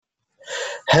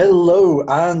Hello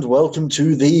and welcome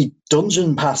to the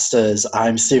Dungeon Pastors.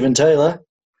 I'm Stephen Taylor.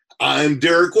 I'm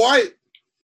Derek White.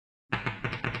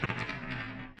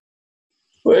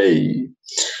 Hey.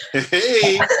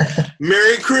 Hey,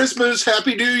 Merry Christmas,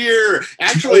 Happy New Year.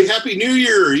 Actually, Happy New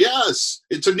Year. Yes,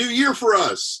 it's a new year for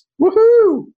us.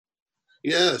 Woohoo!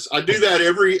 Yes, I do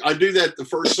that the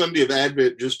first Sunday of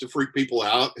Advent just to freak people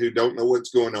out who don't know what's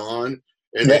going on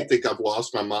and they think I've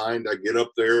lost my mind. I get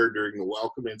up there during the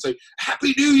welcome and say,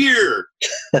 Happy New Year.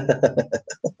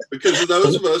 Because of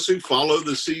those of us who follow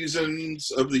the seasons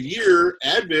of the year,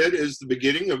 Advent is the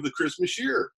beginning of the Christmas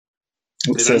year.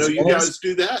 And I know you guys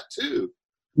do that too.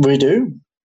 We do.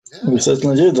 Yeah. We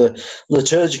certainly do. The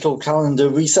liturgical calendar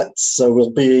resets, so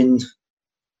we'll be in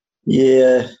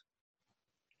year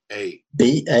A.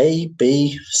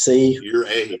 B, C. Year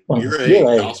A. Year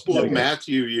A. Gospel of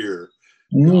Matthew year.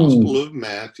 Gospel of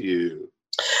Matthew.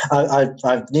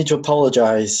 I need to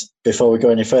apologise before we go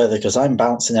any further because I'm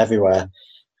bouncing everywhere.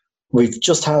 We've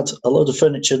just had a load of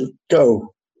furniture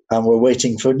go and we're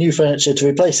waiting for new furniture to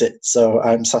replace it. So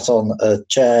I'm sat on a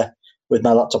chair with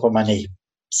my laptop on my knee.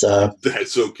 So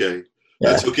that's okay.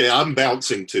 That's okay. I'm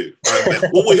bouncing too.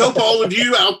 Well, we hope all of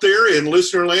you out there in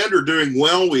listener land are doing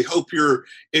well. We hope you're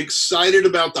excited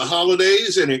about the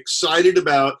holidays and excited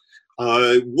about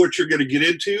what you're going to get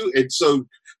into. And so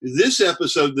this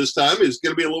episode this time is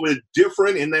going to be a little bit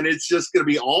different in that it's just going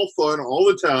to be all fun all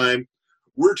the time.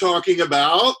 We're talking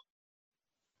about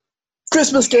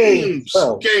Christmas games.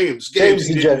 Games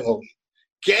in general.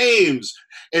 Games.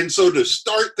 And so to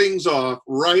start things off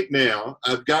right now,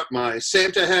 I've got my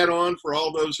Santa hat on for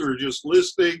all those who are just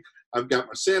listening. I've got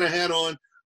my Santa hat on.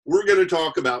 We're going to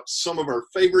talk about some of our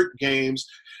favorite games.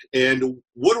 And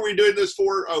what are we doing this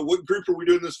for? What group are we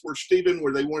doing this for, Stephen,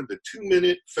 where they wanted the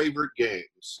 2-minute favorite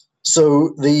games?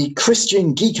 So the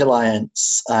Christian Geek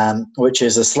Alliance, which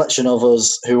is a selection of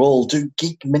us who all do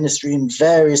geek ministry in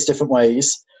various different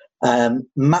ways.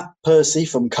 Matt Percy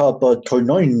from Cardboard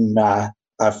Koinonia.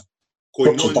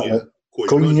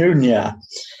 Koinonia.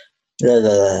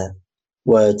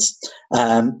 Words.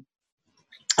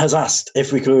 Has asked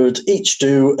if we could each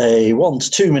do a 1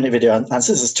 to 2 minute video, and since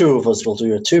there's two of us, we'll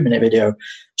do a 2-minute video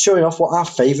showing off what our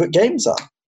favourite games are.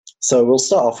 So we'll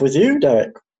start off with you,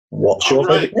 Derek. What's your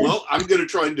favourite game? Well, I'm going to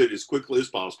try and do it as quickly as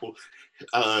possible.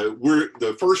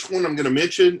 The first one I'm going to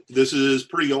mention, this is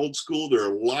pretty old school. There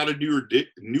are a lot of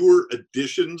newer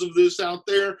editions of this out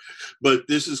there, but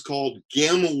this is called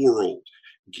Gamma World.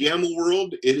 Gamma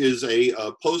World, it is a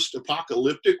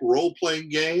post-apocalyptic role-playing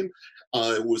game.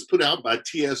 It was put out by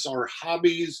TSR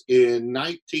Hobbies in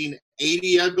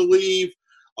 1980, I believe.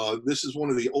 This is one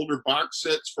of the older box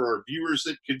sets for our viewers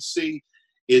that can see.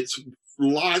 It's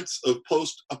lots of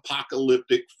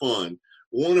post-apocalyptic fun.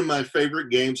 One of my favorite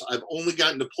games. I've only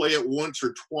gotten to play it once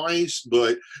or twice,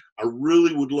 but I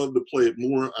really would love to play it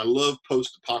more. I love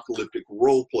post-apocalyptic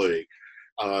role-playing.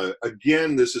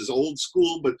 Again, this is old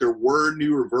school, but there were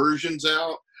newer versions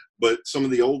out, but some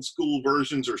of the old school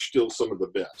versions are still some of the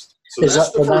best. So is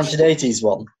that the 1980s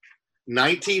one?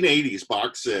 1980s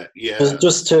box set, yeah.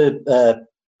 Just to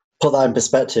put that in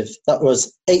perspective, that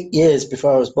was 8 years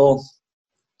before I was born.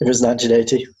 It was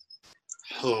 1980.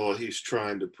 Oh, he's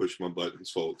trying to push my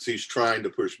buttons, folks. He's trying to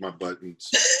push my buttons.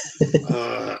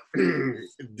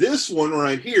 This one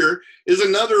right here is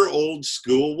another old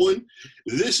school one.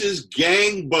 This is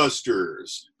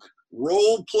Gangbusters.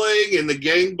 Role-playing in the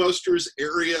Gangbusters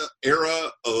era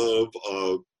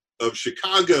of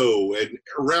Chicago and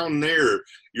around there.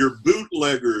 Your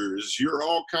bootleggers, your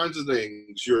all kinds of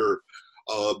things, your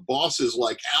bosses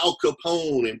like Al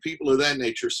Capone and people of that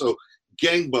nature. So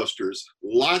Gangbusters,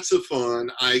 lots of fun.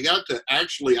 I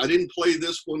didn't play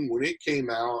this one when it came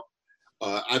out.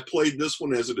 I played this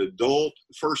one as an adult.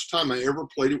 The first time I ever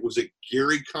played it was at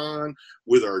GaryCon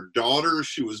with our daughter.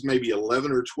 She was maybe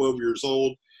 11 or 12 years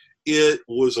old. It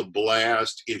was a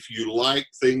blast. If you like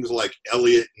things like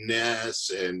Elliot Ness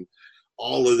and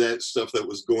all of that stuff that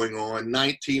was going on,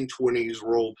 1920s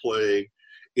role playing,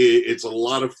 it's a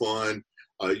lot of fun.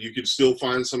 You can still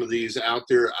find some of these out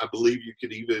there. I believe you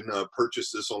could even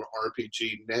purchase this on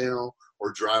RPG Now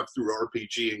or drive through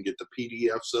RPG and get the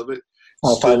PDFs of it.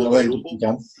 I'll find the link.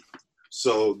 Yeah.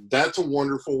 So that's a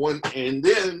wonderful one. And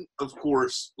then, of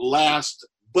course, last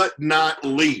but not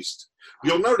least,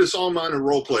 you'll notice all mine are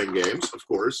role-playing games, of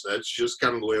course. That's just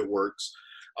kind of the way it works.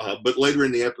 But later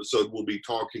in the episode, we'll be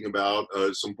talking about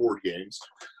some board games.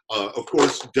 Of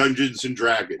course, Dungeons &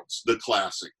 Dragons, the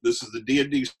classic. This is the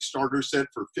D&D starter set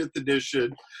for 5th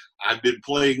edition. I've been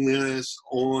playing this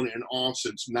on and off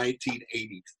since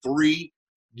 1983.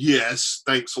 Yes,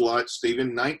 thanks a lot,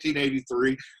 Stephen.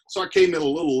 1983. So I came in a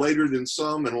little later than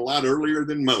some and a lot earlier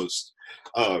than most.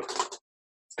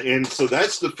 And so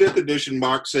that's the 5th edition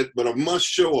box set, but I must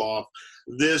show off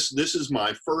this. This is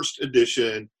my 1st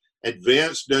edition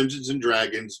Advanced Dungeons and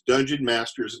Dragons Dungeon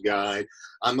Master's Guide.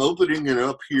 I'm opening it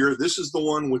up here. This is the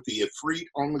one with the Ifrit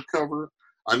on the cover.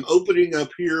 I'm opening up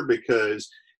here because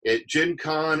at Gen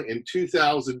Con in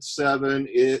 2007,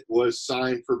 it was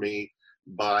signed for me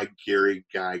by Gary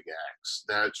Gygax.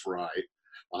 That's right.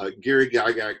 Gary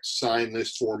Gygax signed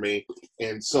this for me.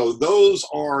 And so those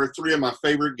are 3 of my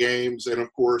favorite games. And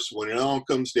of course, when it all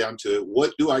comes down to it,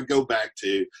 what do I go back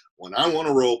to when I want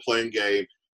a role-playing game?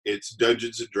 It's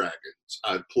Dungeons and Dragons.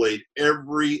 I've played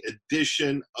every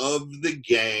edition of the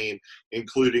game,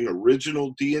 including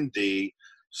original D&D.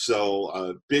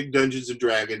 So big Dungeons and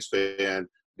Dragons fan,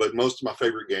 but most of my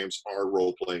favorite games are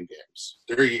role-playing games.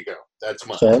 There you go. That's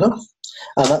mine. Fair enough.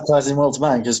 And that ties in well to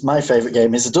mine, because my favourite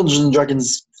game is a Dungeons and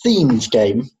Dragons themed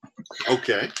game.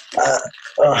 Okay.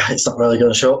 It's not really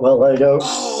going to show up well. There you go.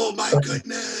 Oh, my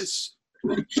goodness.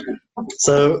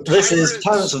 So this is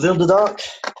Tyrants of the Underdark.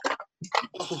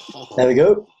 Oh. There we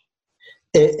go.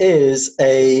 It is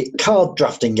a card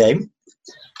drafting game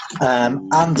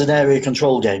and an area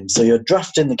control game. So you're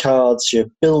drafting the cards, you're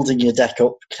building your deck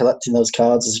up, collecting those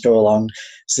cards as you go along,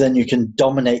 so then you can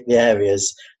dominate the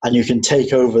areas and you can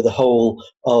take over the whole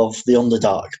of the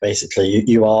Underdark, basically.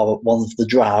 You are one of the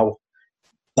Drow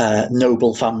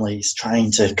noble families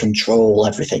trying to control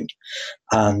everything.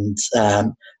 And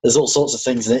there's all sorts of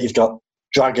things in it. You've got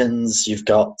dragons, you've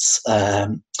got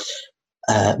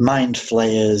mind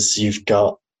flayers, you've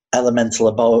got elemental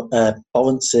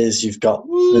abhorrences, you've got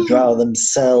the Drow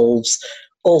themselves,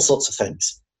 all sorts of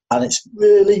things. And it's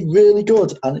really, really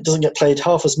good. And it doesn't get played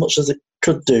half as much as it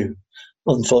could do,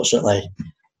 unfortunately.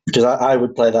 Because I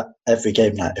would play that every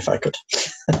game night if I could.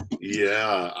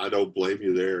 Yeah, I don't blame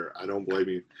you there. I don't blame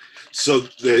you. So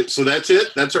that's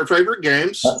it. That's our favorite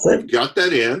games. We've got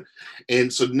that in.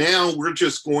 And so now we're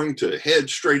just going to head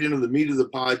straight into the meat of the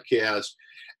podcast.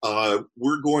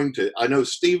 We're going to, I know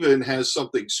Stephen has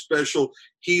something special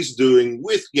he's doing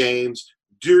with games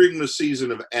during the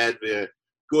season of Advent.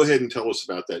 Go ahead and tell us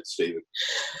about that, Stephen.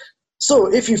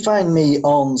 So if you find me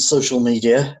on social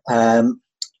media,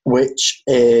 which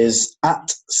is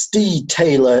at Steve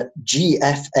Taylor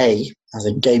GFA, as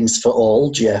in Games for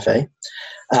All, GFA,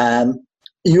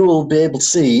 you will be able to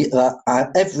see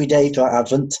that every day throughout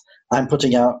Advent, I'm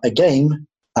putting out a game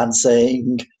and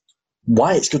saying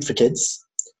why it's good for kids,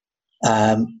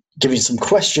 giving some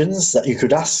questions that you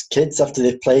could ask kids after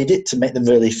they've played it to make them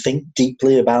really think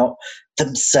deeply about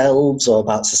themselves or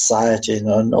about society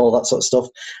and all that sort of stuff,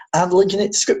 and linking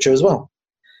it to scripture as well.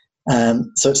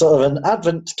 So it's sort of an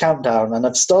Advent countdown, and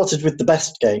I've started with the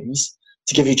best games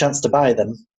to give you a chance to buy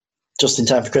them just in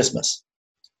time for Christmas.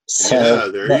 So yeah,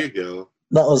 there you go.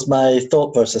 That was my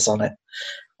thought process on it.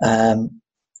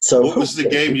 So what was the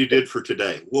game you did for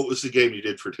today? What was the game you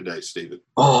did for today, Stephen?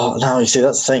 Oh, now you see,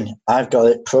 that's the thing. I've got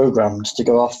it programmed to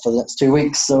go off for the next 2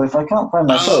 weeks, so if I can't find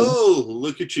my phone... Oh,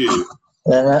 look at you.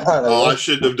 Then I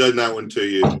shouldn't have done that one to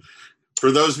you.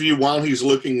 For those of you, while he's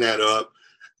looking that up,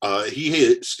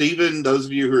 Stephen, those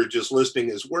of you who are just listening,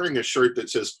 is wearing a shirt that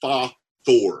says Fa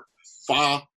Thor.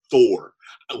 Fa Thor.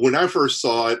 When I first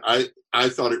saw it, I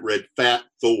thought it read Fat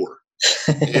Thor.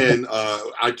 And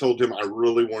I told him I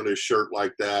really wanted a shirt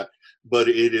like that, but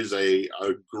it is a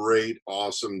great,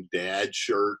 awesome dad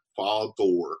shirt, Fa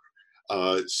Thor.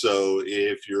 So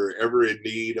if you're ever in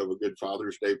need of a good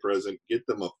Father's Day present, get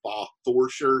them a Fa Thor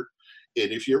shirt.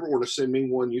 And if you ever want to send me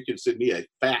one, you can send me a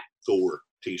Fat Thor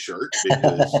t-shirt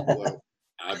because, well,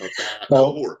 I'm a fat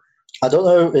Thor. I don't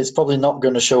know, it's probably not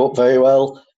going to show up very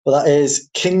well, but that is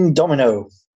King Domino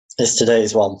is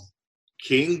today's one.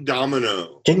 King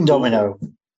Domino,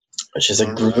 which is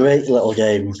a great little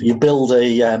game. You build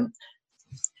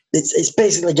it's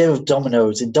basically a game of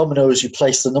dominoes. In dominoes, you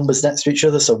place the numbers next to each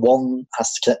other, so 1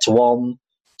 has to connect to 1,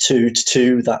 2 to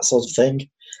 2, that sort of thing.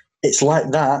 It's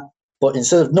like that, but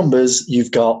instead of numbers,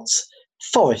 you've got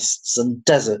forests and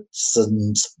deserts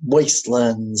and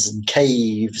wastelands and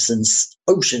caves and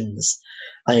oceans,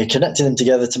 and you're connecting them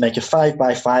together to make a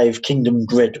 5x5 kingdom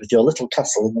grid with your little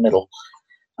castle in the middle.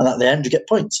 And at the end, you get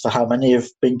points for how many have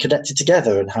been connected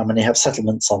together and how many have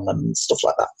settlements on them and stuff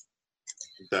like that.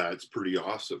 That's pretty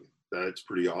awesome.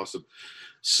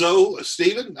 So,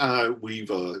 Stephen,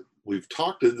 we've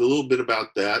talked a little bit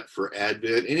about that for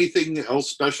Advent. Anything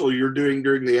else special you're doing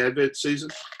during the Advent season?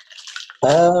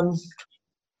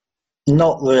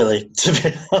 Not really, to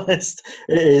be honest.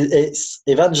 It's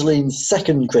Evangeline's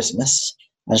second Christmas,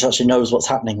 and she actually knows what's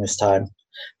happening this time.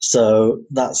 So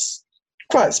that's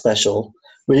quite special.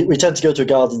 We tend to go to a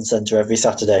garden centre every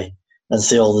Saturday and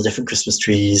see all the different Christmas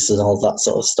trees and all that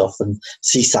sort of stuff and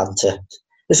see Santa.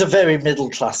 It's a very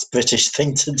middle-class British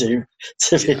thing to do,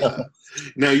 to be honest.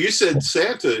 Now, you said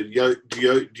Santa. Do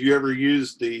you ever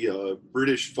use the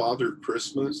British Father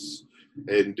Christmas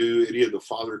and do any of the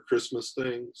Father Christmas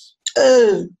things?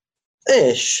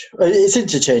 Ish. It's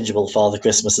interchangeable, Father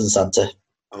Christmas and Santa.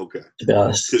 Okay. To be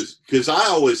honest. Because I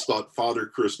always thought Father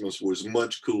Christmas was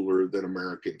much cooler than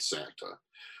American Santa.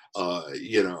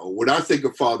 When I think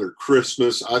of Father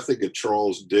Christmas, I think of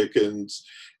Charles Dickens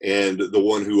and the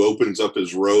one who opens up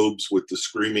his robes with the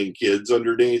screaming kids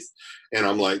underneath. And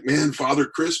I'm like, man, Father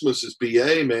Christmas is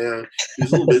BA, man.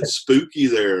 He's a little bit spooky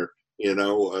there. You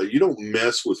don't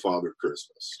mess with Father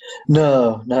Christmas.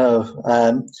 No.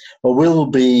 Well, we'll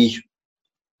be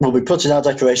putting our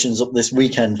decorations up this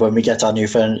weekend when we get our new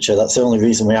furniture. That's the only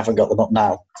reason we haven't got them up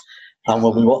now. And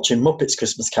we'll be watching Muppets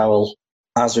Christmas Carol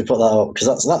as we put that up,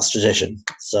 because that's tradition.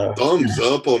 So thumbs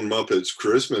up on Muppets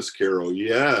Christmas Carol.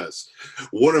 Yes,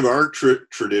 one of our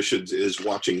traditions is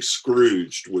watching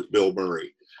Scrooged with Bill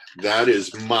Murray. That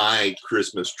is my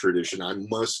Christmas tradition. I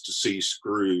must see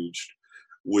Scrooged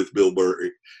with Bill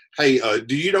Murray. Hey,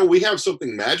 do you know we have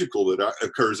something magical that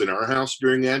occurs in our house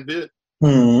during Advent?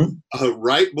 Mm-hmm.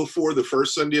 Right before the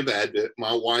first Sunday of Advent,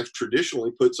 my wife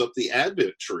traditionally puts up the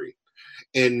Advent tree.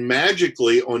 And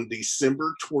magically, on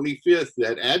December 25th,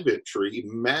 that Advent tree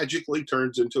magically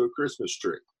turns into a Christmas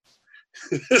tree.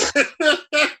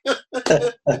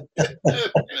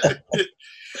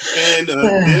 And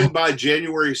then by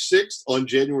January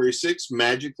 6th,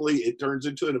 magically, it turns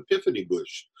into an Epiphany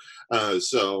bush. That's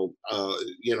the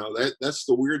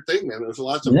weird thing, man. There's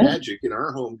lots of magic in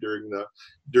our home during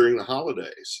the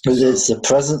holidays. It's the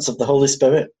presence of the Holy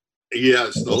Spirit.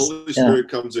 Yes, the Holy Spirit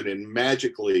comes in and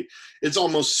magically, it's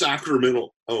almost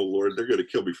sacramental. Oh, Lord, they're going to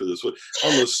kill me for this one.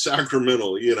 Almost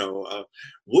sacramental,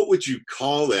 what would you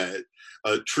call that?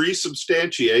 Tree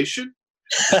substantiation?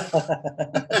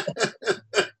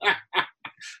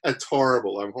 That's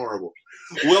horrible. I'm horrible.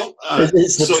 Well,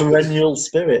 it's the perennial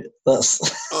spirit. That's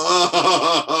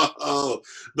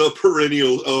the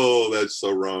perennial. Oh, that's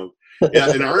so wrong.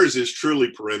 Yeah, and ours is truly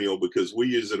perennial because we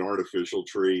use an artificial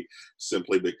tree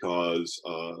simply because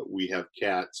we have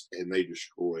cats and they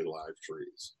destroy live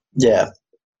trees. Yeah.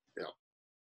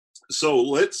 So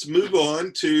let's move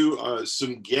on to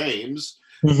some games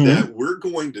that we're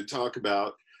going to talk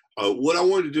about. What I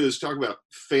wanted to do is talk about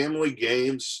family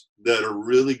games that are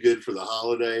really good for the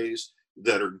holidays,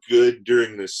 that are good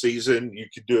during the season. You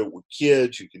can do it with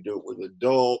kids. You can do it with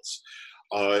adults.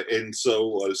 And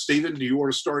so, Stephen, do you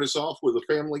want to start us off with a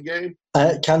family game?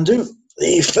 Can do.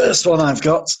 The first one I've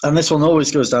got, and this one always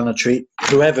goes down a treat,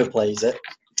 whoever plays it,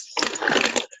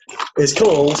 is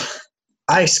called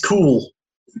Ice Cool.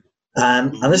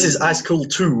 And this is Ice Cool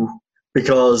 2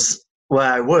 because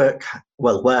where I worked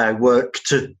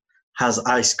has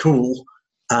Ice Cool,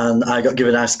 and I got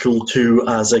given Ice Cool 2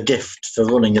 as a gift for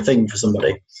running a thing for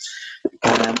somebody.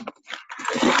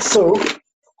 So,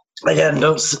 again,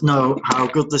 don't know how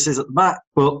good this is at the back,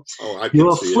 but you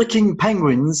are flicking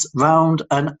penguins round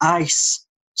an ice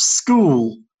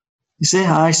school. You see,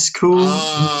 ice school?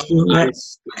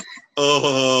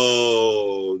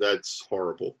 Oh, that's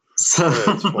horrible. So,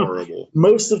 that's horrible.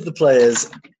 Most of the players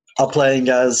are playing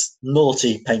as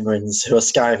naughty penguins who are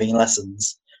skiving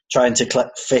lessons, trying to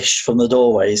collect fish from the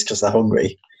doorways because they're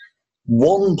hungry.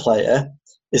 One player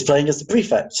is playing as the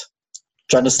prefect,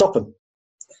 trying to stop them.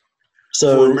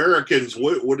 So, for Americans,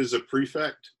 what is a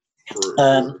prefect?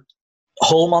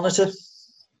 Hall monitor.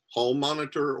 Hall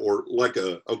monitor, or like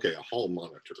a hall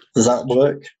monitor. Does that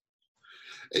work?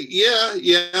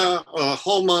 Yeah.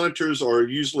 Hall monitors are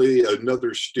usually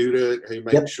another student who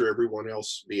makes sure everyone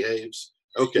else behaves.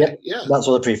 Okay, yeah. That's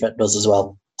what the prefect does as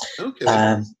well. Okay.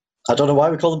 I don't know why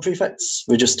we call them prefects.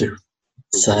 We just do.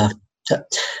 Okay.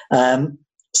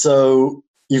 So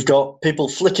you've got people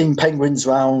flicking penguins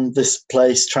around this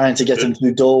place, trying to get them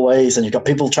through doorways, and you've got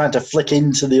people trying to flick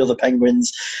into the other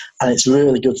penguins, and it's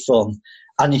really good fun.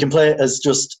 And you can play it as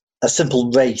just a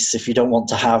simple race if you don't want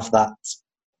to have that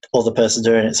other person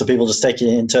doing it. So people just taking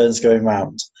it in turns going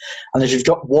round. And if you've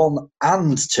got 1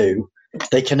 and 2,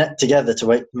 they connect together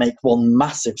to make one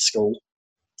massive school.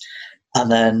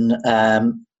 And then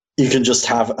you can just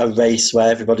have a race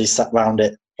where everybody's sat around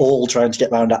it, all trying to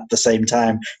get round at the same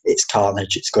time. It's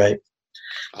carnage. It's great.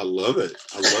 I love it.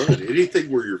 Anything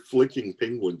where you're flicking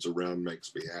penguins around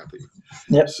makes me happy.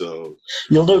 Yep. So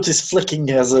you'll notice flicking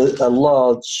has a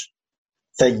large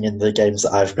thing in the games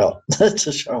that I've got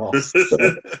to show off.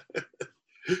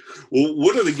 Well,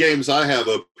 one of the games I have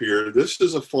up here, this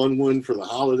is a fun one for the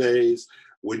holidays.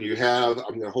 when you have,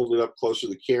 I'm going to hold it up closer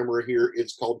to the camera here,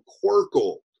 it's called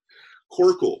Quirkle.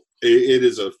 Quirkle. It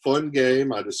is a fun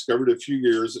game. I discovered it a few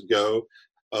years ago.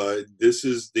 This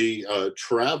is the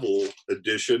travel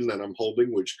edition that I'm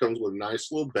holding, which comes with a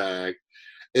nice little bag.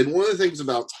 And one of the things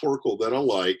about Quirkle that I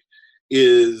like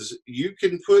is you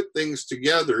can put things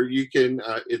together. You can,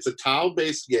 it's a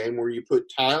tile-based game where you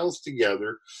put tiles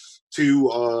together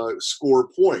to score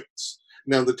points.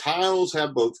 Now, the tiles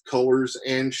have both colors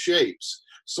and shapes,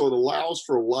 so it allows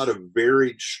for a lot of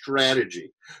varied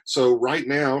strategy. So right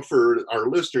now, for our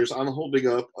listeners, I'm holding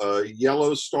up a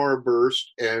yellow starburst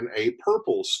and a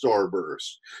purple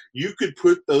starburst. You could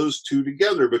put those two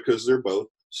together because they're both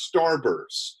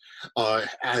starbursts.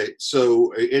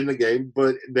 So in the game,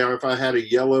 but now if I had a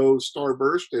yellow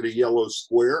starburst and a yellow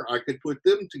square, I could put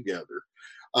them together.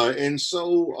 And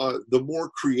so the more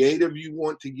creative you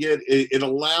want to get, it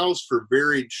allows for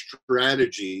varied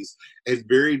strategies and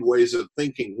varied ways of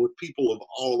thinking with people of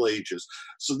all ages.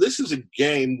 So this is a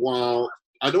game, while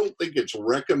I don't think it's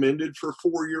recommended for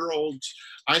 4-year-olds,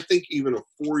 I think even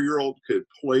a 4-year-old could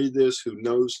play this who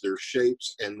knows their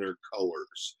shapes and their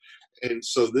colors. And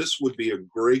so this would be a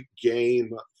great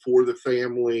game for the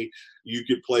family. You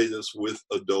could play this with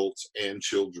adults and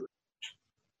children.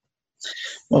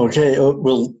 Okay,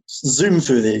 we'll zoom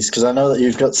through these because I know that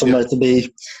you've got somewhere to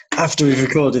be after we've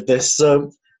recorded this.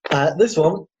 So this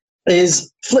one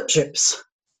is Flip Ships.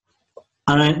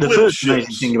 And the first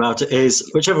amazing thing about it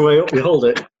is whichever way up you hold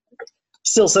it,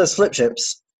 still says Flip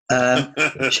Ships.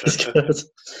 Which is good. Say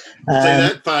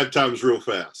that 5 times real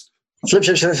fast. Flip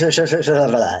Ships, flip ships, flip ships,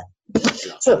 flip ships.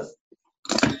 Yeah. So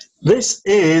this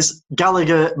is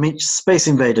Gallagher meets Space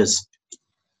Invaders.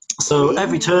 So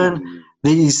every turn,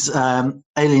 these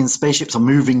alien spaceships are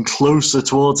moving closer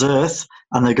towards Earth,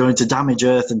 and they're going to damage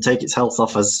Earth and take its health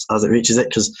off as it reaches it,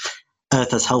 because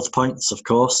Earth has health points, of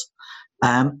course.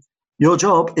 Your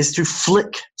job is to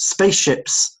flick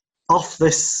spaceships off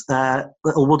this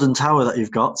little wooden tower that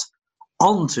you've got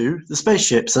onto the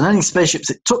spaceships, and any spaceships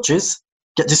it touches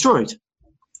get destroyed.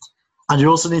 And you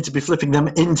also need to be flipping them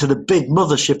into the big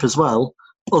mothership as well,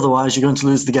 otherwise you're going to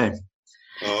lose the game.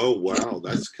 Oh, wow,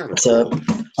 that's kind of cool.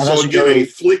 So again, a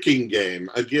flicking game.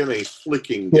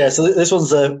 Yeah, so this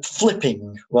one's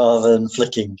flipping rather than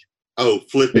flicking. Oh,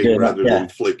 flipping rather than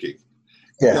flicking.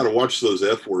 Yeah. You got to watch those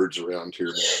F words around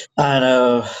here, I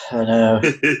man.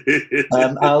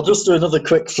 know. I'll just do another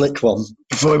quick flick one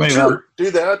before we move on. Do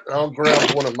that. I'll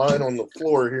grab one of mine on the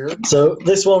floor here. So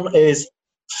this one is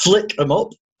Flick 'em Up,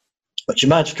 which you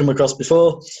might have come across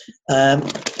before.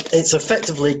 It's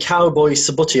effectively Cowboy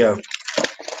Subbuteo.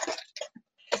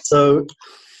 So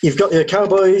you've got your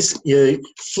cowboys, you're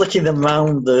flicking them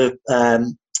around the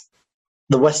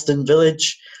western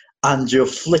village, and you're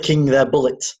flicking their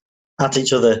bullets at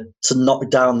each other to knock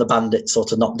down the bandits or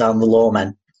to knock down the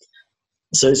lawmen.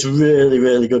 So it's really,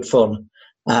 really good fun.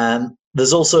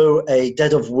 There's also a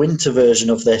Dead of Winter version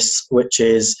of this, which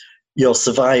is your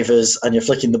survivors and you're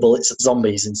flicking the bullets at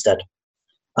zombies instead.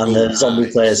 And the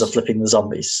zombie players are flipping the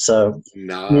zombies. So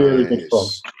really good fun.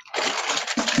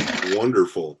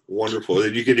 Wonderful.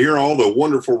 And you can hear all the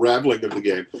wonderful rattling of the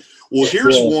game. Well,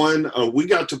 here's one we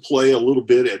got to play a little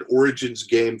bit at Origins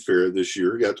Game Fair this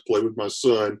year. Got to play with my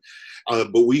son,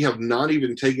 but we have not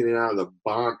even taken it out of the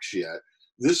box yet.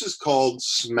 This is called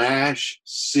Smash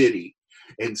City.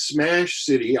 And Smash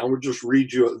City, I would just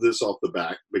read you this off the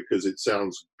back because it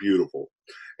sounds beautiful.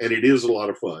 And it is a lot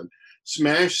of fun.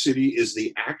 Smash City is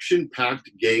the action-packed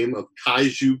game of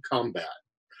kaiju combat.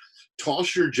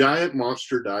 Toss your giant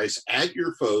monster dice at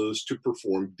your foes to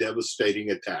perform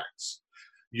devastating attacks.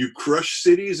 You crush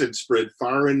cities and spread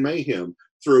fire and mayhem,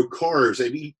 throw cars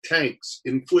and eat tanks,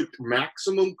 inflict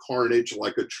maximum carnage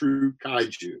like a true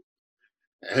kaiju.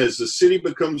 As the city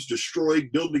becomes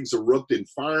destroyed, buildings erupt in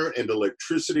fire and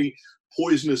electricity,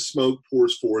 poisonous smoke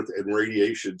pours forth, and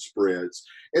radiation spreads.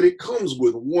 And it comes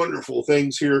with wonderful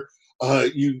things here.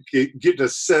 You get to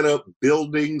set up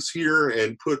buildings here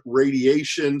and put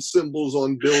radiation symbols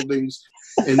on buildings.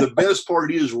 And the best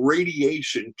part is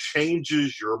radiation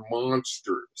changes your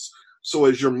monsters. So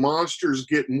as your monsters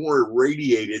get more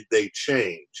irradiated, they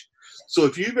change. So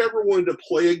if you've ever wanted to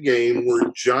play a game where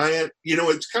giant,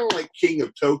 it's kind of like King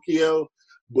of Tokyo,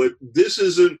 but this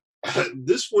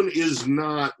one is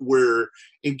not where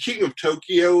in King of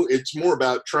Tokyo, it's more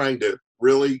about trying to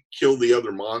really kill the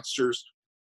other monsters.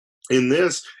 In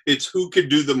this, it's who could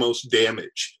do the most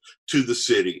damage to the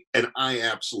city. And I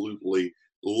absolutely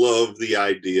love the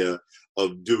idea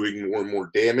of doing more and more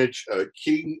damage.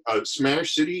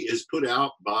 Smash City is put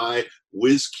out by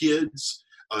WizKids.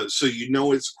 So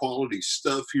it's quality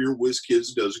stuff here.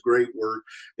 WizKids does great work.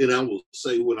 And I will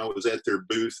say, when I was at their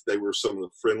booth, they were some of the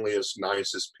friendliest,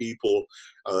 nicest people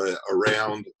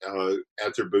around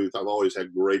at their booth. I've always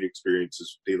had great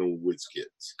experiences dealing with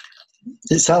WizKids.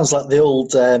 It sounds like the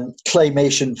old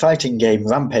claymation fighting game,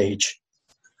 Rampage.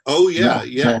 Oh, yeah,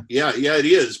 it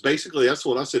is. Basically, that's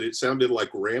what I said. It sounded like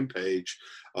Rampage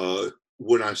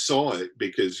when I saw it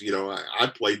because,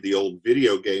 I played the old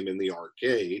video game in the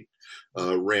arcade,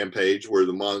 Rampage, where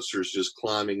the monster's just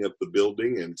climbing up the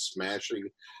building and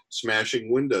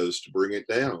smashing windows to bring it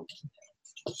down.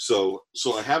 So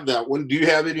I have that one. Do you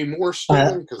have any more,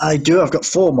 Stephen? I do. I've got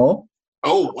 4 more.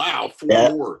 Oh, wow,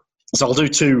 4 more. So I'll do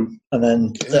 2, and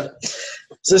then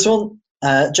so this one,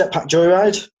 Jetpack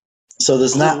Joyride. So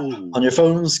there's an app on your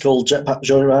phones called Jetpack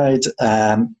Joyride,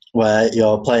 where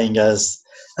you're playing as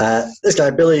this guy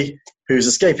Billy, who's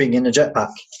escaping in a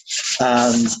jetpack,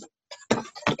 and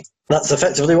that's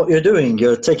effectively what you're doing.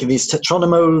 You're taking these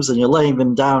Tetronimos and you're laying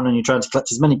them down, and you're trying to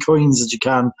collect as many coins as you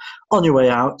can on your way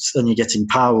out, and you're getting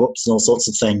power-ups and all sorts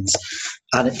of things.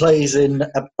 And it plays in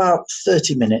about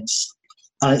 30 minutes.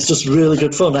 And it's just really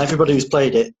good fun. Everybody who's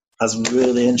played it has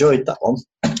really enjoyed that one,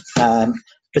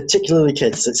 particularly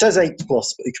kids. It says 8+, but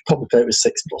you could probably play it with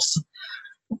 6+.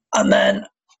 And then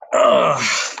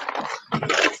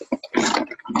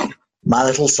My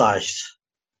Little Scythe,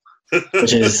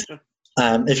 which is,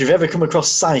 if you've ever come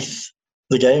across Scythe,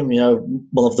 the game,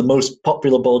 one of the most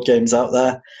popular board games out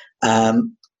there,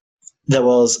 there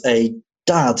was a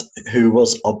dad who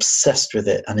was obsessed with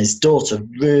it, and his daughter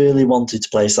really wanted to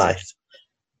play Scythe.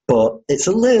 But it's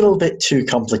a little bit too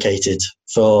complicated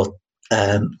for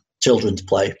children to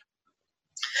play.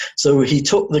 So he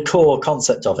took the core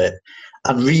concept of it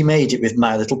and remade it with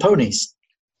My Little Ponies.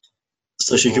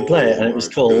 So she could play it, and it was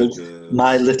called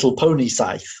My Little Pony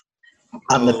Scythe.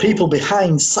 And the people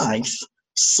behind Scythe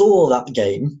saw that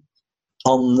game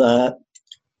on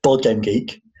Board Game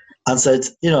Geek and said,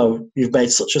 you've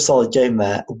made such a solid game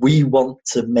there. We want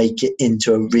to make it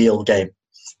into a real game.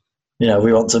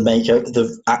 We want to make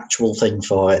the actual thing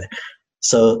for it.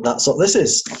 So that's what this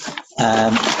is.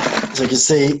 So you can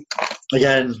see,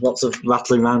 again, lots of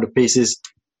rattling around of pieces.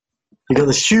 You've got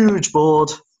this huge board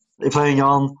that you're playing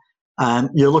on.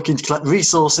 You're looking to collect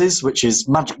resources, which is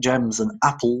magic gems and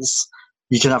apples.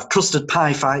 You can have custard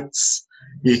pie fights.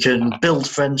 You can build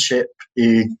friendship.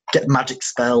 You get magic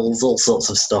spells, all sorts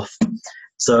of stuff.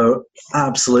 So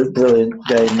absolute brilliant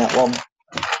game, that one.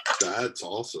 That's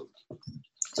awesome.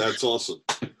 That's awesome.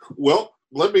 Well,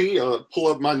 let me pull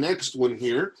up my next one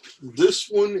here. This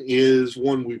one is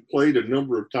one we've played a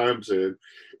number of times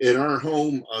in our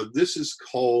home. This is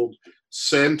called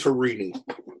Santorini.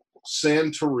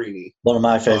 One of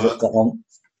my favorites, that one.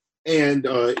 And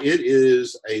it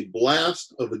is a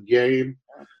blast of a game.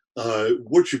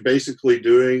 What you're basically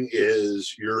doing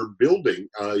is you're building.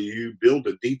 You build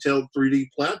a detailed 3D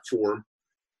platform.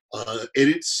 And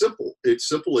it's simple.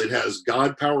 It has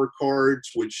God power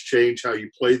cards, which change how you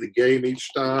play the game each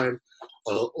time.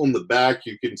 On the back,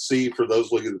 you can see, for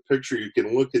those looking at the picture, you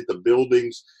can look at the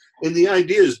buildings. And the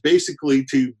idea is basically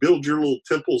to build your little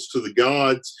temples to the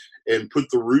gods and put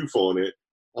the roof on it.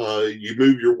 You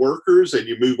move your workers and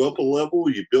you move up a level.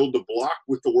 You build a block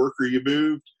with the worker you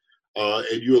moved,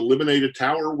 and you eliminate a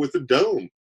tower with a dome.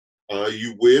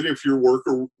 You win if your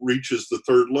worker reaches the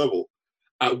 3rd level.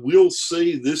 I will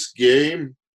say this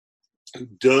game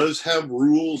does have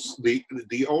rules.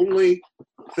 The only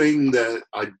thing that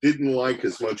I didn't like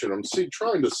as much, and I'm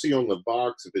trying to see on the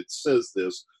box if it says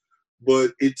this,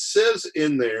 but it says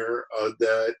in there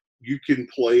that you can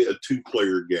play a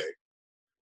 2-player game.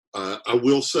 I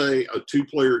will say a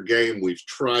 2-player game, we've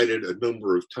tried it a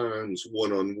number of times,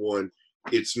 one-on-one.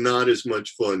 It's not as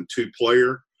much fun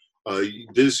 2-player.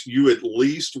 You at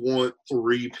least want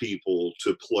 3 people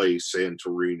to play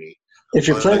Santorini. If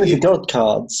you're playing with the God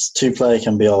cards, 2-player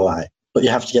can be all right, but you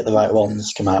have to get the right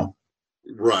ones to come out.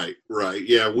 Right.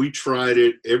 Yeah, we tried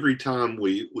it. Every time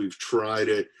we've tried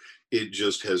it, it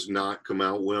just has not come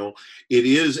out well. It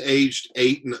is aged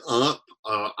 8 and up.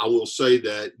 I will say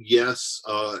that, yes,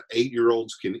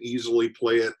 8-year-olds can easily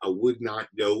play it. I would not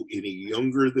go any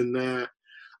younger than that.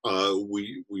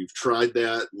 We've tried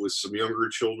that with some younger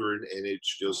children, and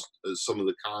it's just some of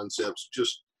the concepts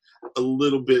just a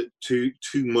little bit too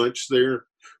much there.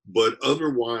 But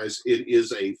otherwise, it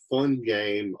is a fun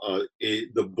game.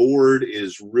 The board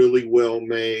is really well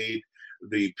made.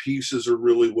 The pieces are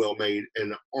really well made,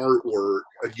 and the artwork,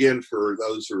 again, for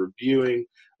those who are viewing,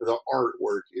 the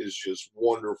artwork is just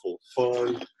wonderful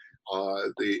fun.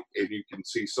 And you can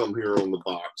see some here on the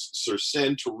box. So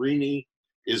Santorini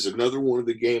is another one of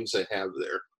the games I have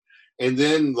there. And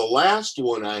then the last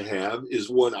one I have is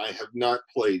one I have not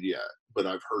played yet, but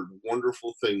I've heard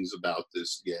wonderful things about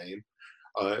this game.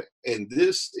 And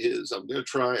this is, I'm going to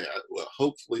try, well,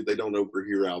 hopefully they don't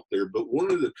overhear out there, but one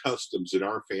of the customs in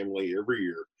our family every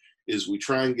year is we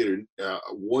try and get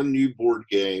one new board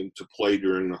game to play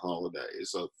during the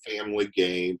holidays, a family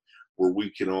game where we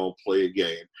can all play a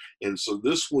game. And so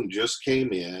this one just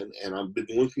came in, and I've been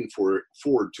looking forward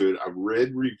to it. I've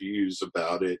read reviews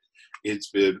about it.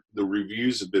 The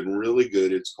reviews have been really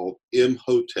good. It's called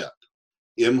Imhotep,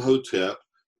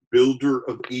 Builder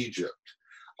of Egypt.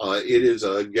 It is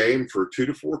a game for 2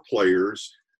 to 4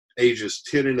 players, ages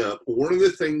 10 and up. One of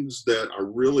the things that I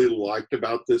really liked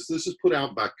about this is put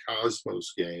out by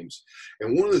Cosmos Games.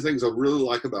 And one of the things I really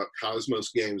like about Cosmos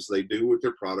Games they do with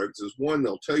their products is, one,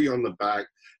 they'll tell you on the back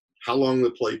how long the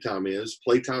playtime is.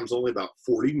 Playtime's only about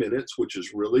 40 minutes, which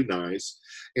is really nice.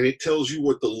 And it tells you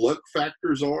what the luck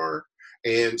factors are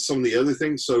and some of the other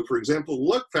things. So, for example, the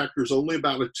luck factor is only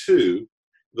about a 2.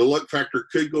 The luck factor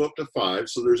could go up to 5,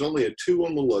 so there's only a 2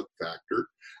 on the luck factor,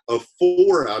 a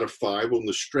 4 out of 5 on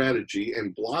the strategy,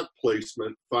 and block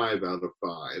placement 5 out of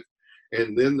 5.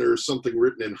 And then there's something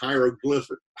written in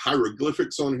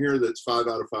hieroglyphics on here that's 5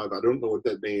 out of 5. I don't know what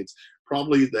that means.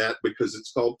 Probably that because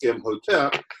it's called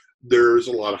Imhotep, there's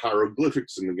a lot of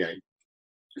hieroglyphics in the game.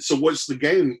 So what's the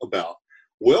game about?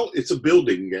 Well, it's a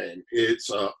building game.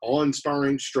 It's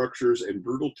awe-inspiring structures and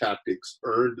brutal tactics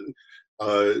earned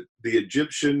the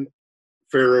Egyptian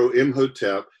pharaoh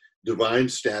Imhotep divine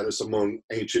status among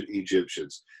ancient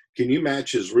Egyptians. Can you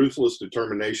match his ruthless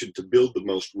determination to build the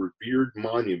most revered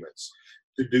monuments?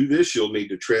 To do this, you'll need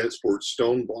to transport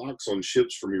stone blocks on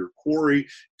ships from your quarry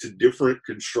to different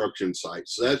construction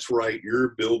sites. That's right,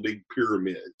 you're building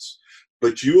pyramids.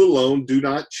 But you alone do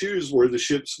not choose where the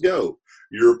ships go.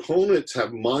 Your opponents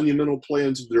have monumental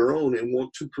plans of their own and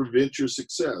want to prevent your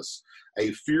success.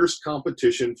 A fierce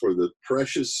competition for the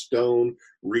precious stone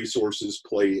resources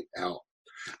play out.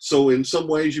 So in some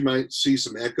ways, you might see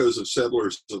some echoes of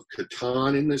Settlers of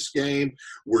Catan in this game,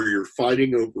 where you're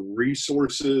fighting over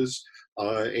resources,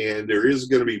 and there is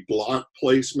going to be block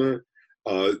placement.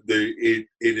 It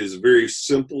is very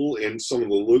simple in some of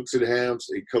the looks it has.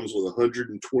 It comes with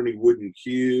 120 wooden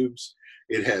cubes.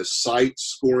 It has site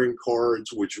scoring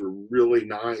cards, which are really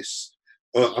nice.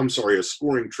 I'm sorry, a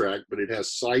scoring track, but it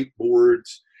has site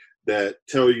boards that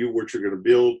tell you what you're going to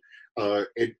build.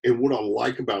 And what I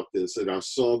like about this, and I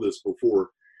saw this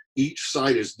before, each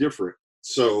site is different.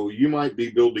 So you might be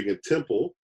building a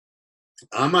temple.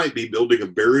 I might be building a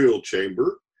burial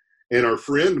chamber, and our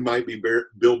friend might be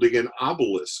building an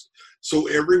obelisk. So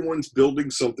everyone's building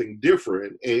something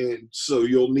different, and so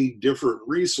you'll need different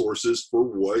resources for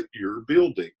what you're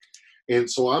building. And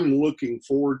so I'm looking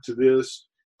forward to this.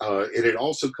 And it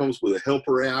also comes with a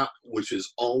helper app, which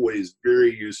is always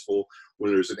very useful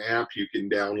when there's an app you can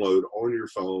download on your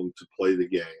phone to play the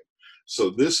game.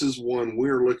 So this is one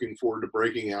we're looking forward to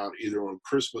breaking out either on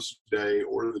Christmas Day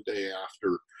or the day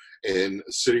after and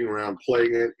sitting around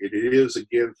playing it. It is,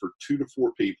 again, for 2 to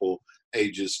 4 people,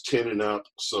 ages 10 and up,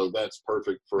 so that's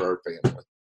perfect for our family.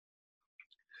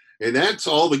 And that's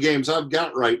all the games I've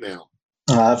got right now.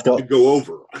 I've got to go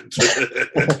over.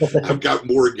 I've got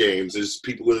more games, as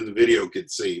people in the video could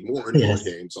see. More and more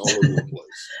games all over the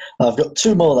place. I've got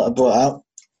 2 more that I brought out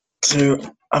to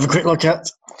have a quick look at.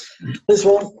 This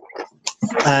one,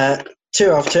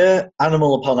 tier after tier,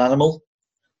 animal upon animal.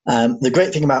 The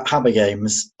great thing about Hammer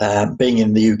Games, being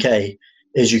in the UK,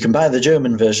 is you can buy the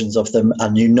German versions of them,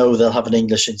 and you know they'll have an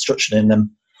English instruction in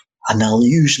them, and they'll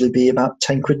usually be about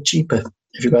 10 quid cheaper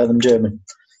if you buy them German.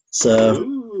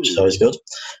 So. Which is always good.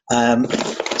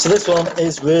 So this one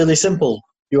is really simple.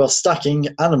 You are stacking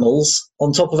animals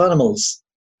on top of animals.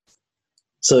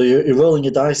 So you're rolling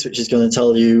a dice, which is going to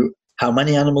tell you how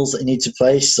many animals that you need to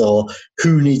place, or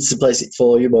who needs to place it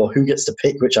for you, or who gets to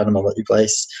pick which animal that you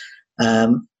place.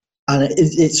 And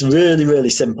it's really,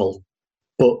 really simple.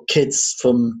 But kids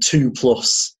from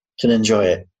 2+ can enjoy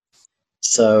it.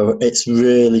 So it's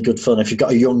really good fun. If you've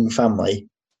got a young family,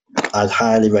 I'd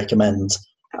highly recommend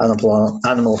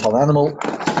Animal upon Animal.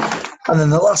 And then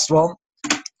the last one,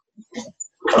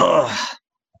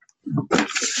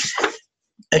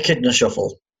 Echidna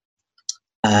Shuffle.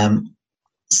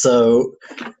 So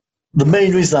the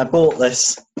main reason I bought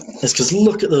this is because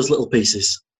look at those little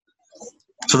pieces.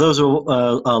 For those who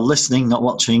are listening, not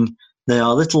watching, they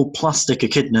are little plastic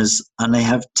echidnas, and they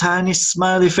have tiny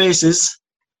smiley faces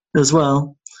as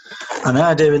well. And the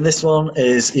idea in this one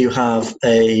is you have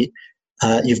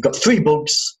you've got 3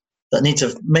 bugs that need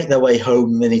to make their way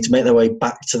home. They need to make their way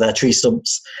back to their tree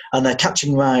stumps, and they're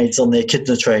catching rides on the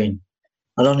echidna train.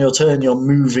 And on your turn, you're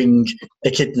moving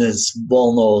echidnas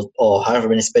one or however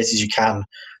many spaces you can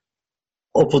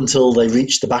up until they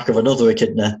reach the back of another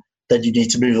echidna. Then you need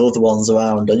to move other ones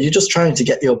around, and you're just trying to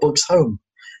get your bugs home.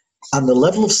 And the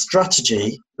level of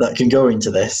strategy that can go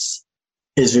into this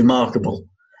is remarkable.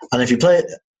 And if you play it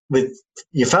with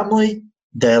your family,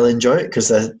 they'll enjoy it because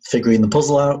they're figuring the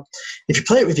puzzle out. If you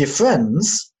play it with your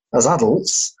friends as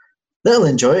adults, they'll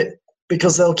enjoy it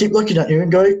because they'll keep looking at you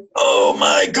and going, "Oh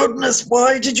my goodness,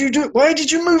 why did you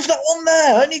move that one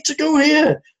there? I need to go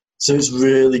here." So it's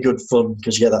really good fun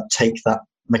because you get that take that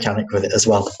mechanic with it as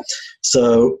well.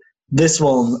 So this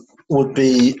one would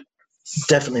be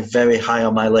definitely very high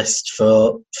on my list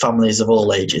for families of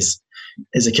all ages,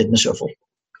 is Echidna Shuffle.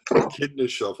 Echidna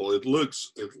Shuffle. It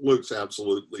looks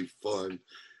absolutely fun.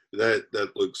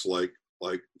 That looks like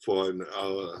fun,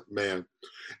 man.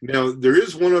 Now there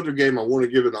is one other game I want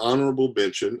to give an honorable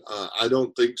mention. I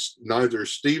don't think neither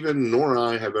Stephen nor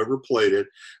I have ever played it,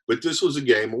 but this was a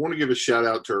game. I want to give a shout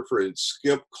out to our friend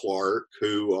Skip Clark,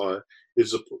 who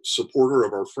is a supporter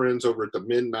of our friends over at the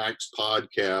MinMax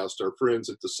podcast, our friends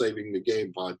at the Saving the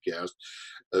Game podcast.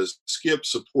 Skip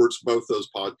supports both those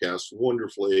podcasts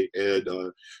wonderfully.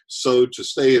 And so to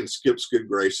stay in Skip's good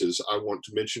graces, I want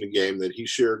to mention a game that he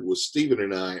shared with Stephen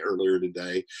and I earlier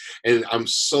today. And I'm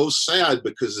so sad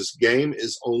because this game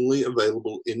is only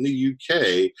available in the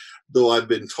UK, though I've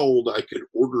been told I could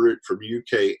order it from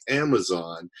UK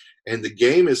Amazon. And the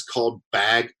game is called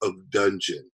Bag of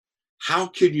Dungeon. How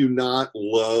can you not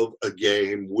love a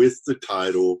game with the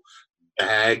title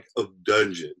Bag of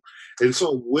Dungeon? And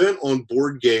so I went on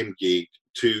Board Game Geek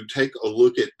to take a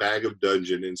look at Bag of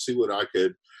Dungeon and see what I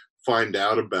could find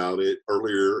out about it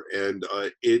earlier. And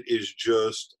it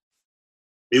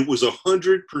was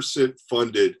 100%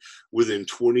 funded within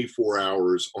 24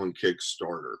 hours on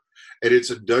Kickstarter. And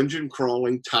it's a dungeon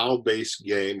crawling tile-based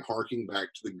game harking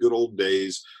back to the good old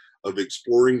days of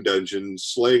exploring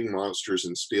dungeons, slaying monsters,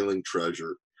 and stealing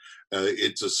treasure.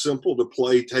 It's a simple to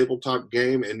play tabletop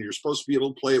game, and you're supposed to be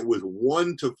able to play it with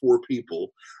 1 to 4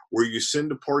 people, where you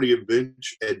send a party of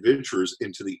adventurers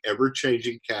into the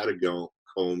ever-changing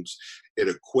catacombs in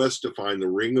a quest to find the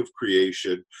Ring of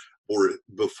Creation or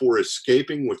before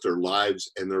escaping with their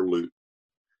lives and their loot.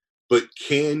 But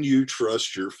can you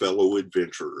trust your fellow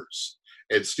adventurers?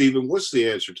 And Stephen, what's the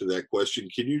answer to that question?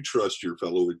 Can you trust your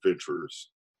fellow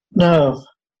adventurers? No.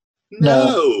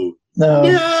 No.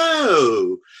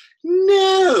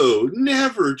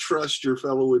 Never trust your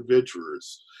fellow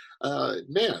adventurers.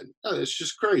 Man, it's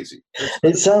just crazy.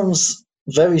 It sounds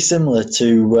very similar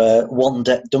to One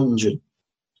Deck Dungeon,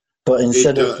 but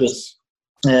instead of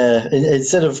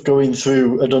going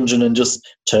through a dungeon and just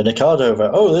turn a card over,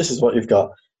 oh, this is what you've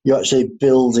got, you're actually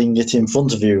building it in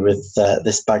front of you with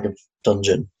this Bag of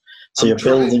Dungeon. So you're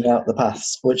building out the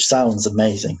paths, which sounds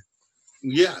amazing.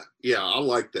 Yeah, I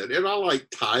like that. And I like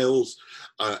tiles.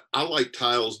 I like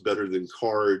tiles better than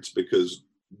cards because,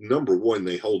 number one,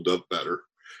 they hold up better.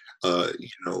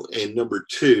 And number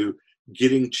two,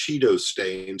 getting Cheeto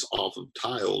stains off of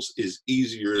tiles is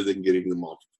easier than getting them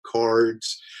off of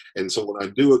cards. And so when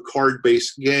I do a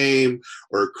card-based game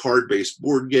or a card-based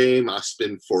board game, I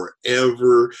spend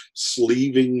forever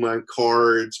sleeving my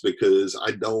cards because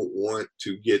I don't want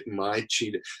to get my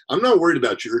Cheeto. I'm not worried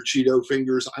about your Cheeto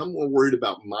fingers. I'm more worried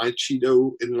about my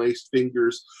Cheeto enlaced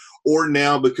fingers. Or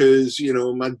now because,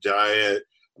 my diet,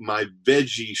 my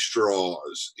veggie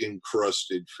straws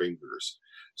encrusted fingers.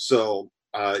 So,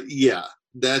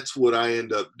 that's what I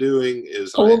end up doing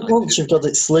is once you've got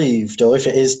it sleeved, or if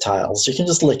it is tiles, you can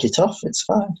just lick it off. It's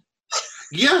fine.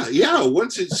 Yeah.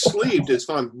 Once it's sleeved, it's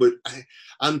fine. But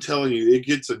I'm telling you, it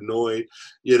gets annoying.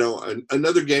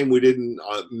 Another game we didn't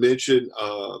mention,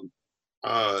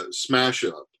 Smash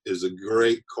Up is a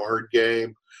great card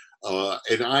game.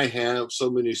 And I have so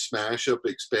many Smash Up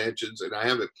expansions, and I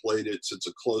haven't played it since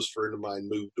a close friend of mine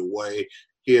moved away.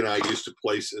 He and I used to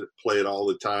play it all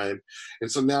the time.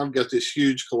 And so now I've got this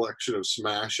huge collection of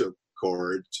Smash Up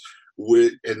cards,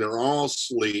 and they're all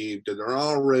sleeved, and they're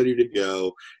all ready to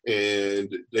go,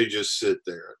 and they just sit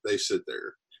there. They sit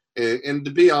there. And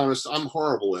to be honest, I'm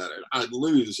horrible at it. I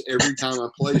lose every time I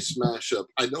play Smash Up.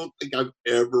 I don't think I've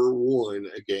ever won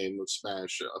a game of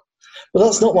Smash Up. Well,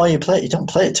 that's not why you play it. You don't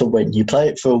play it to win. You play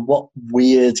it for what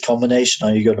weird combination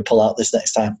are you going to pull out this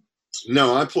next time?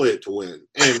 No, I play it to win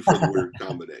and for the weird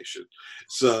combination.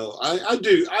 So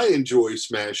I enjoy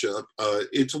Smash Up.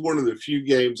 It's one of the few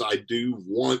games I do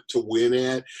want to win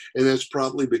at, and that's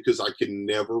probably because I can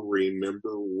never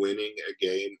remember winning a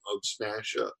game of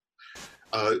Smash Up.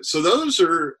 So those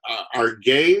are our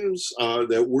games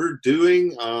that we're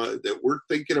doing, that we're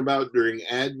thinking about during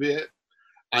Advent.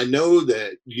 I know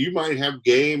that you might have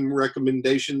game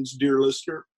recommendations, dear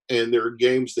listener, and there are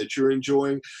games that you're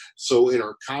enjoying. So in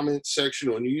our comments section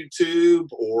on YouTube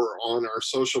or on our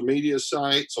social media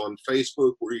sites on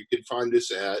Facebook, where you can find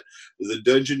us at the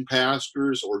Dungeon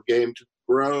Pastors or Game to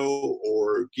Grow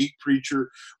or Geek Preacher,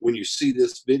 when you see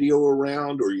this video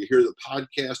around or you hear the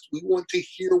podcast, we want to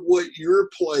hear what you're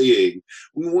playing.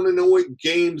 We want to know what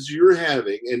games you're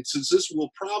having. And since this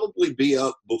will probably be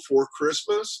up before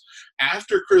Christmas,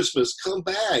 after Christmas, come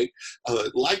back,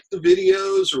 like the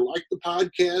videos or like the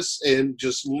podcasts, and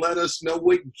just let us know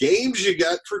what games you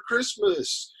got for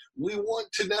Christmas. We want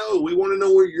to know. We want to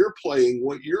know what you're playing,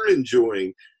 what you're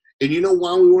enjoying. And you know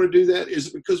why we want to do that? Is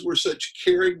it because we're such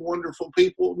caring, wonderful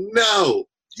people? No.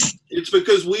 It's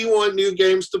because we want new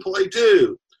games to play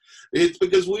too. It's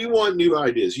because we want new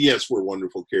ideas. Yes, we're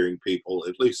wonderful, caring people.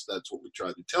 At least that's what we try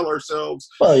to tell ourselves.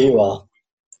 Well, you are.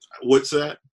 What's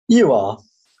that? You are.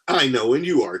 I know, and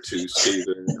you are too,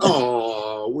 Stephen.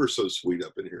 Oh, we're so sweet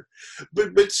up in here.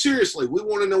 But seriously, we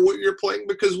want to know what you're playing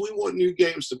because we want new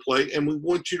games to play, and we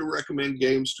want you to recommend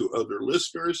games to other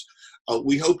listeners.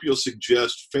 We hope you'll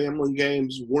suggest family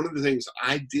games. One of the things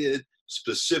I did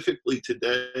specifically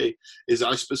today is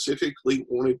I specifically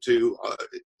wanted to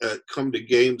come to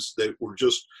games that were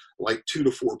just like 2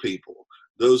 to 4 people.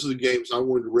 Those are the games I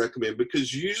wanted to recommend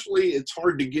because usually it's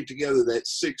hard to get together that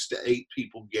 6 to 8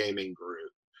 people gaming group.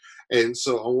 And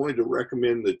so I wanted to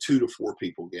recommend the 2 to 4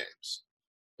 people games.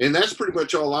 And that's pretty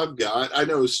much all I've got. I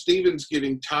know Stephen's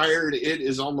getting tired. It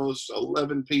is almost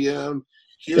 11 p.m.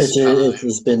 It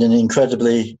has been an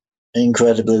incredibly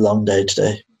long day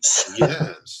today.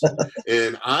 Yes.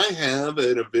 And I have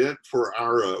an event for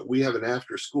our, we have an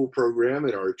after school program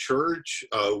at our church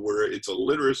where it's a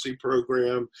literacy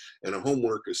program and a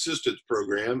homework assistance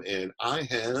program. And I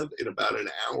have in about an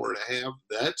hour and a half,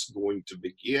 that's going to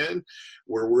begin,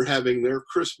 where we're having their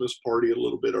Christmas party a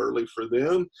little bit early for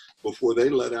them before they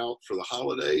let out for the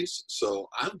holidays. So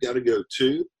I've got to go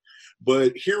too.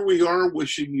 But here we are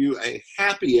wishing you a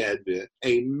happy Advent,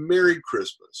 a Merry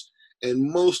Christmas, and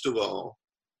most of all,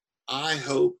 I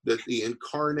hope that the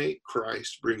incarnate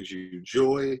Christ brings you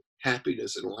joy,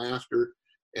 happiness, and laughter,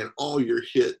 and all your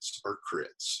hits are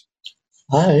crits.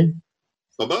 Bye.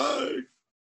 Bye-bye.